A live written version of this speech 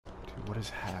what is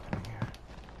happening here?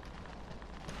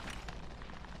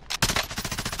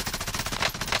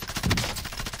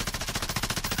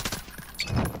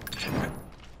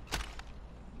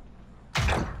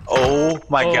 Oh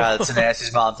my god, it's the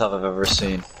nastiest Molotov I've ever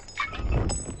seen.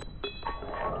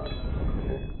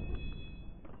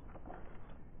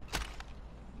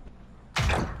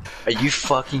 Are you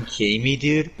fucking kidding me,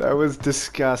 dude? That was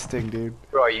disgusting, dude.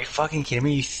 Bro, are you fucking kidding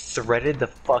me? You threaded the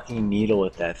fucking needle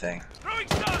with that thing.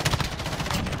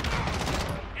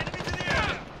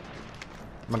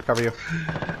 I'm gonna cover you.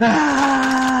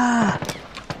 Ah!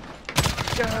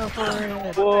 Go for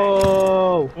it.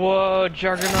 Whoa! Whoa,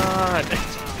 Juggernaut!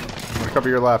 I'm gonna cover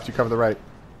your left, you cover the right.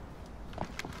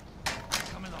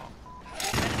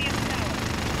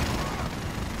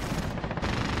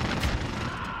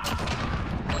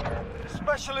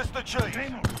 Specialist achieved.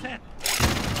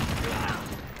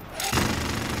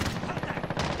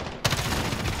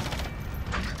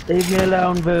 Leave me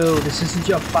alone, Boo. This isn't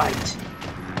your fight.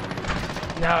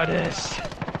 Now it is.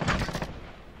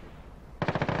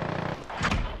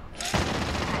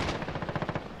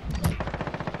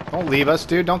 Don't leave us,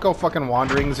 dude. Don't go fucking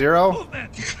wandering, Zero.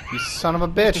 You son of a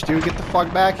bitch, dude. Get the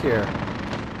fuck back here.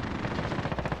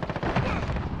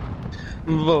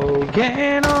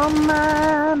 Volcano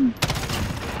man.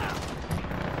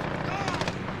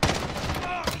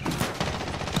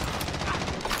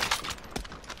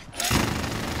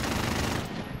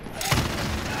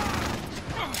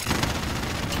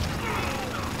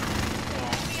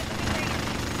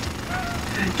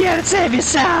 Get it, save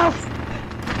yourself!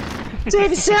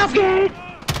 Save yourself, kid!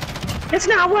 It's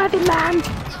not worth it, man!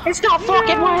 It's not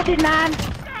fucking worth it, man!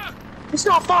 It's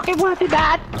not fucking worth it,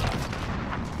 man!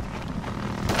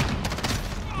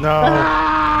 No.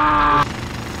 Ah!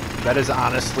 That is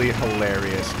honestly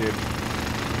hilarious, dude.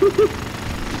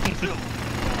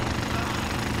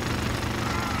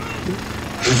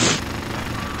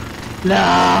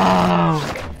 No!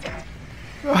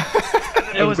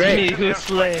 It was me who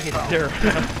slayed her.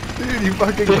 Dude, you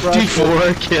fucking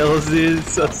 54 kills, dude.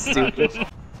 So stupid.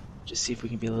 Just see if we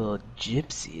can be a little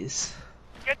gypsies.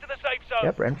 Get to the safe zone.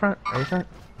 Yep, right in front. Right in front.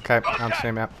 Okay, on the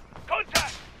same map.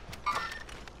 Contact.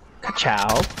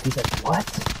 Ka-chow. He's like, what?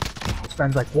 His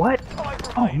friend's like, what?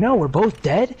 Oh no, we're both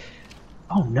dead?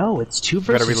 Oh no, it's 2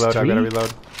 versus 3? I gotta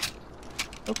reload.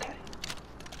 Okay.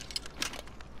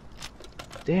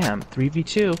 Damn,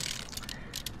 3v2.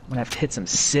 I'm gonna have to hit some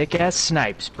sick-ass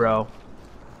snipes, bro.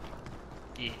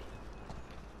 Yeah.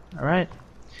 Alright.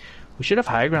 We should have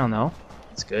high ground, though.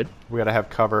 That's good. We gotta have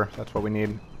cover. That's what we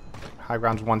need. High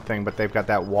ground's one thing, but they've got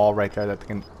that wall right there that they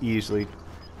can easily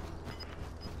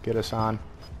get us on.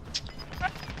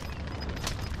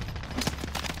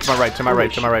 To my right, to my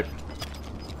right, to my right.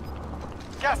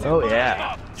 Oh,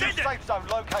 yeah. Safe zone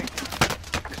located.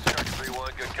 Discharge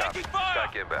 3-1, good copy.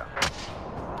 Back inbound.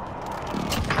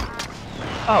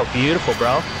 Oh, beautiful,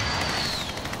 bro.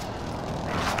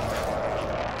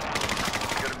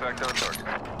 Good effect on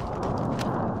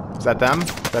target. Is that them?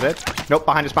 Is that it? Nope,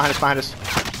 behind us, behind us, behind us.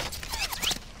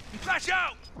 Flash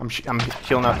out. I'm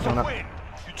healing up, healing up.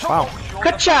 Wow.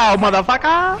 Ka-chow,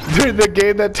 motherfucker! Dude, the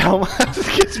game that Thomas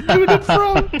gets booted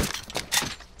from.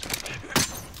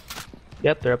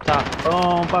 Yep, they're up top.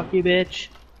 Oh, fuck you, bitch.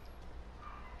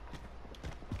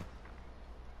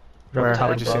 They're Where? up top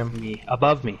Where'd you see above him? me.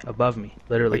 Above me. Above me.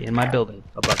 Literally, in my building.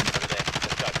 Above me.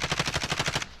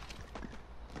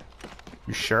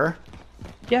 You sure?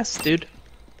 Yes, dude.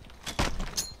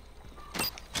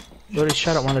 Literally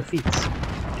shot at one of their feet.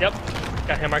 Yep,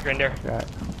 got him marker in there. Yeah.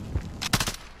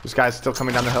 This guy's still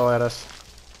coming down the hill at us.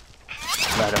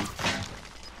 Got him.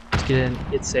 Just get in.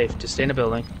 It's safe. Just stay in the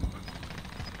building.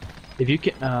 If you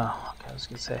can... okay, I was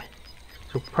gonna say.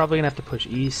 So we're probably gonna have to push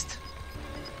east.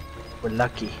 We're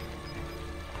lucky.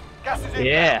 Gas is in.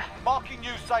 Yeah. Marking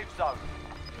new safe zone.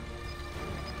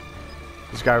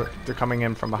 This guy, they're coming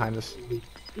in from behind us.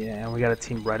 Yeah, and we got a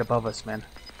team right above us, man.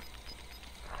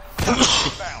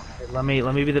 Hey, let me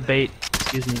be the bait.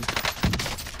 Excuse me.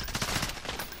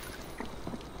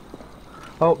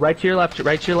 Oh, right to your left.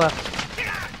 Right to your left.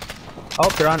 Oh,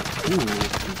 they're on. Ooh.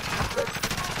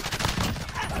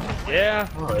 Yeah.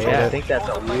 Oh, yeah, I think that's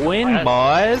a win,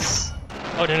 boys.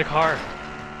 Oh, they're in a car.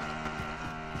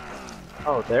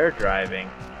 Oh, they're driving.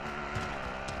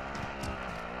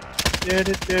 All of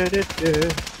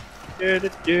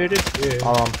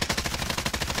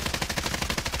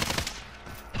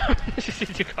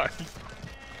Your car.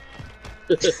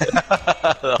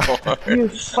 You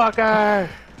fucker!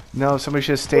 No, somebody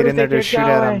should have stayed in there to shoot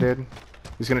at him, dude.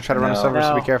 He's gonna try to run us over,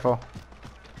 so be careful.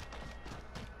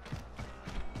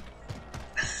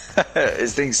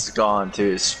 His thing's gone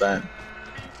too, it's spent.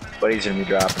 But he's gonna be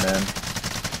dropping in.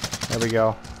 There we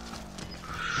go.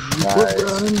 We're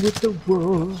running with the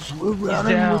wolves. We're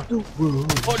running down. with the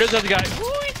wolves. Oh, there's another guy.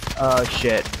 Oh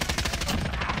shit.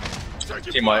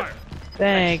 Team white.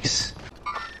 Thanks.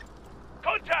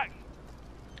 Contact!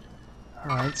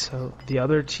 Alright, so the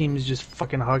other team's just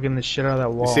fucking hugging the shit out of that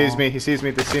wall. He sees me. He sees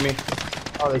me. They see me.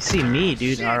 Oh, they see me,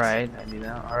 dude. Alright, I do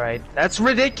that. Alright. That's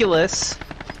ridiculous.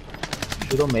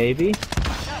 Little maybe.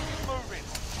 Gas is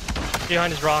moving.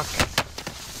 Behind his rock.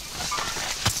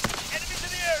 Enemies in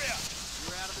the area.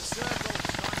 You're out of the circle.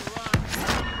 Time to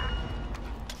run.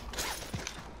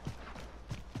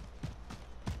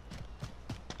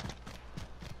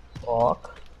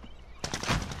 Fuck.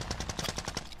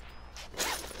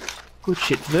 Good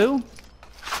shit, Vu.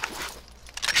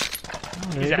 Oh,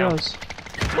 there He's he out. goes.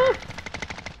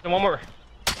 And one more.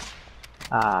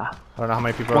 Ah. I don't know how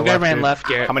many people One are guy left. ran dude. left,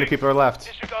 Garrett. How many people are left?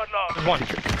 Disregard last. There's one. 5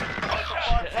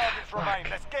 targets remain.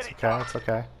 Let's get it. Okay, it's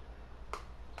okay.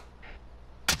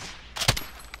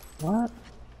 What?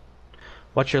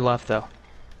 What's your left, though?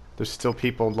 There's still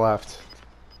people left.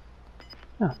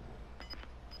 Huh.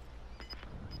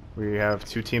 We have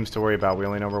 2 teams to worry about. We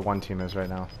only know where 1 team is right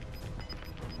now.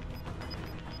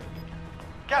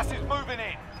 Gas is moving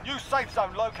in. New safe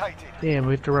zone located. Damn,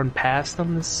 we have to run past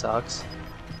them? This sucks.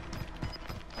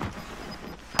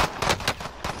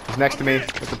 He's next to me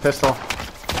with the pistol.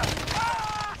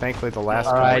 Thankfully, the last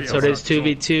one. Alright, so there's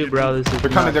 2v2, bro. This is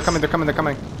They're coming, they're nuts. coming, they're coming, they're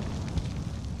coming.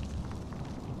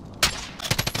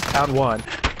 Down one.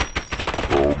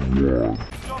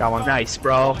 Got one. Nice,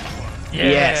 bro. Yeah.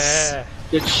 Yes.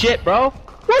 Good shit, bro.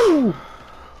 Woo!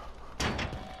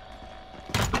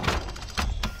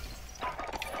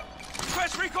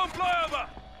 Press recon flyover.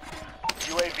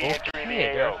 UAV entering the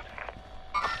Hey, AO. girl.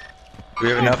 Do we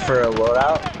have enough for a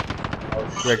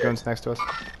loadout? Red goon's next to us.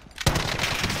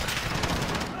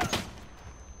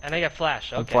 And I got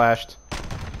flash. I'm Okay. flashed.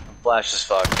 Flash as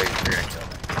fuck. You're gonna kill me.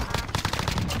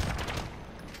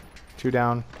 2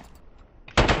 down.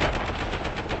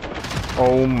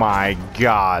 Oh my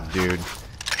god, dude.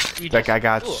 You That just- guy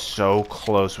got Ooh. so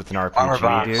close with an Armor RPG,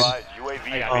 box. dude.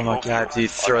 UAV Oh my god, dude,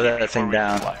 throw that thing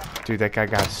down. Dude, that guy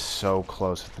got so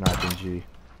close with an RPG.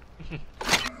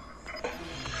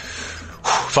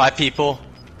 5 people,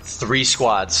 3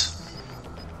 squads.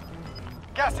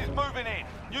 Gas is moving in.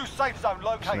 New safe zone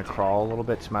Just gonna located. crawl a little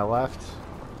bit to my left.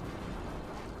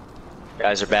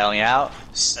 Guys are battling out.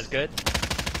 That's good.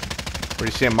 Where do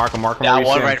you see him? Mark him, mark him. Yeah, Where do you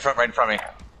one see him? right in front of me.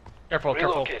 Careful,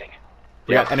 careful.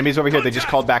 We got enemies over here. They just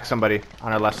called back somebody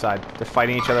on our left side. They're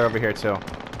fighting each other over here too.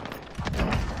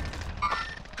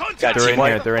 Got They're team in white.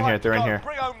 here. They're in here. They're in here.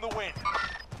 Bring home the win.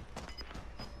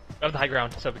 We have the high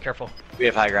ground, so be careful. We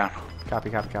have high ground. Copy,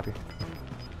 copy, copy.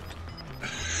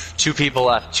 2 people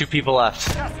left. 2 people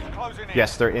left. Gas is closing in.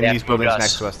 Yes, they're in Yeah, these moved buildings us.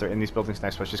 next to us. They're in these buildings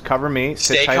next to us. Just cover me.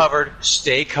 Sit Stay tight. covered.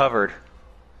 Stay covered.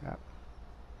 Yeah.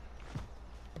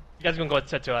 You guys are gonna go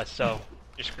set to us, so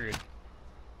you're screwed.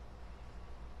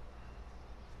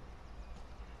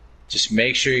 Just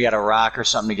make sure you got a rock or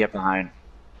something to get behind.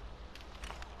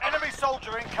 Enemy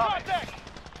soldier incoming.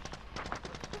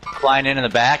 Flying in the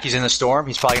back. He's in the storm.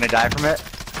 He's probably gonna die from it.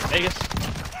 Vegas.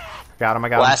 Got him. I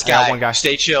got him. Last I got guy. one guy.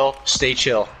 Stay chill. Stay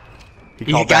chill. He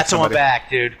You called got back someone somebody. back,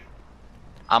 dude.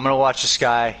 I'm gonna watch the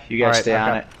sky. You guys Alright, stay I've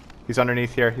on got- it. He's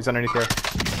underneath here. He's underneath here.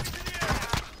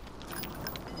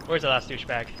 Where's the last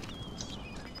douchebag?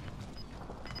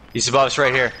 He's above us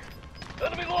right here.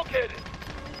 Enemy located.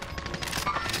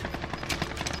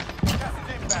 Gas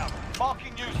is inbound.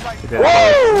 Marking new safe He zone.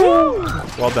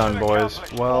 did. Well done, boys.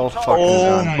 Well fucking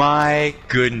Oh done. my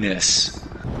goodness.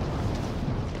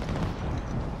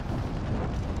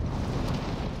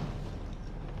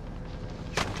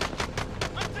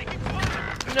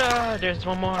 No, there's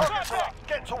one more.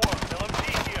 Get to work.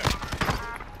 LMG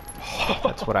here.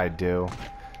 That's what I do.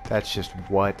 That's just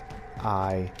what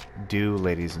I do,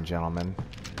 ladies and gentlemen.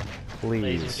 Please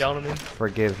Ladies and gentlemen,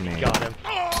 forgive me. got him.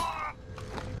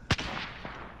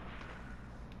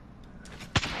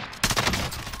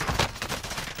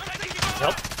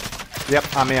 Nope.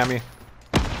 Yep, on me, on me.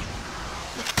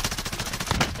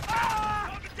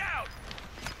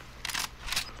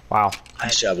 Wow,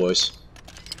 Nice job, boys.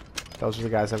 those are the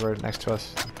guys that were next to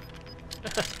us.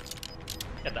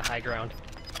 At the high ground.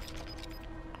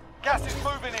 Gas is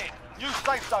moving in. New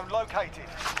safe zone located.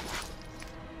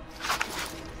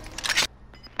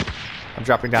 I'm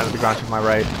dropping down to the ground to my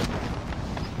right.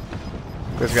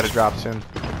 Guys got to drop soon.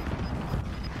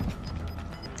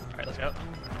 Alright, let's go.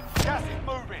 Gas is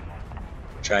moving.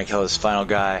 Try and kill this final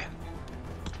guy.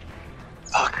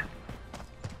 Fuck.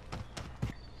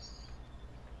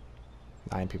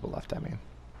 9 people left, I mean.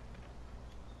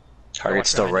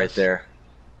 Target's still behind right us. there.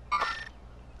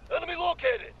 Enemy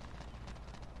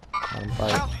Let him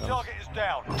fight. Bounty target is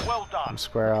down. Well done. I'm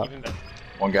square up. Even better.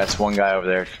 One guy over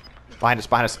there. Behind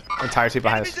us. Entire team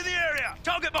behind us. the area.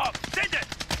 Target bomb. Send it.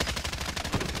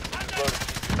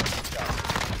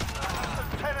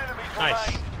 10 enemies Nice.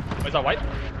 remain. Is that white?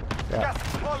 Yeah. Gas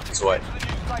is closing. It's white. Get to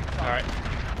the new safe zone. Alright.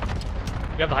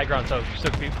 We have the high ground, so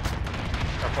still be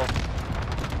careful.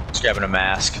 Just grabbing a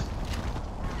mask. Do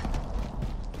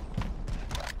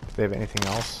they have anything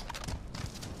else?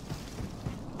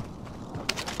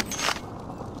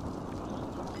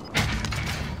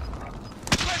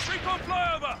 Recon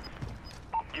flyover.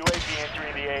 UAV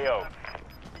entering the AO.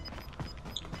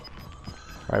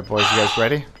 Alright, boys, you guys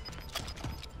ready?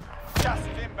 Gas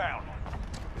is inbound.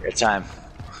 Good time.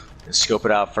 Let's scope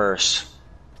it out first.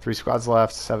 3 squads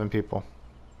left, 7 people.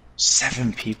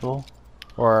 7 people?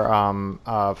 Or,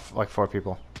 like 4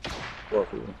 people. 4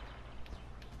 people.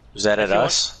 Was that at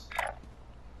us?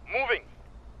 Moving.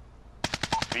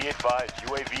 Be advised,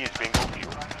 UAV is bingo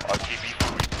fuel. RTB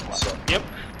for resupply. Yep.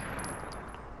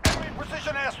 Enemy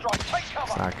precision airstrike. Take cover.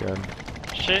 It's not good.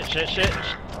 Shit.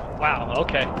 Wow,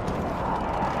 okay.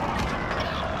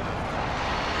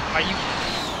 Are you...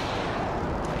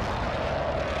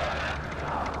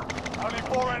 Only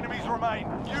 4 enemies remain.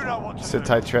 You know what to Sit do.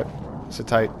 tight, Trip. Sit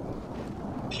tight.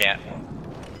 Can't.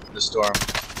 The storm.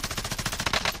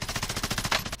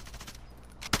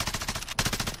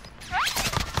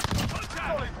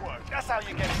 Solid work. That's how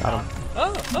you get it Got done. him.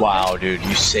 Oh, okay. Wow, dude,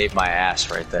 you saved my ass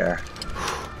right there.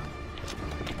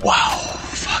 Wow,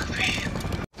 fuck me.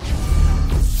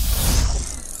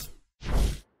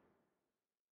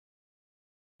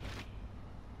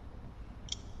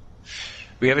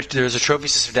 There's a trophy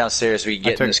system downstairs. We can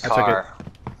get in this car.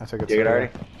 I took it. You get it so,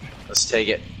 already? Let's take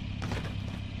it.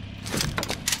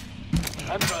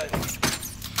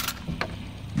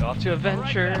 Go off to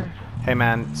adventure. Hey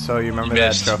man, so you remember You that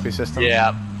missed. trophy system?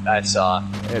 Yeah, I saw.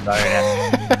 It-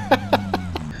 Sorry,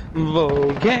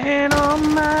 Volcano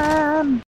man.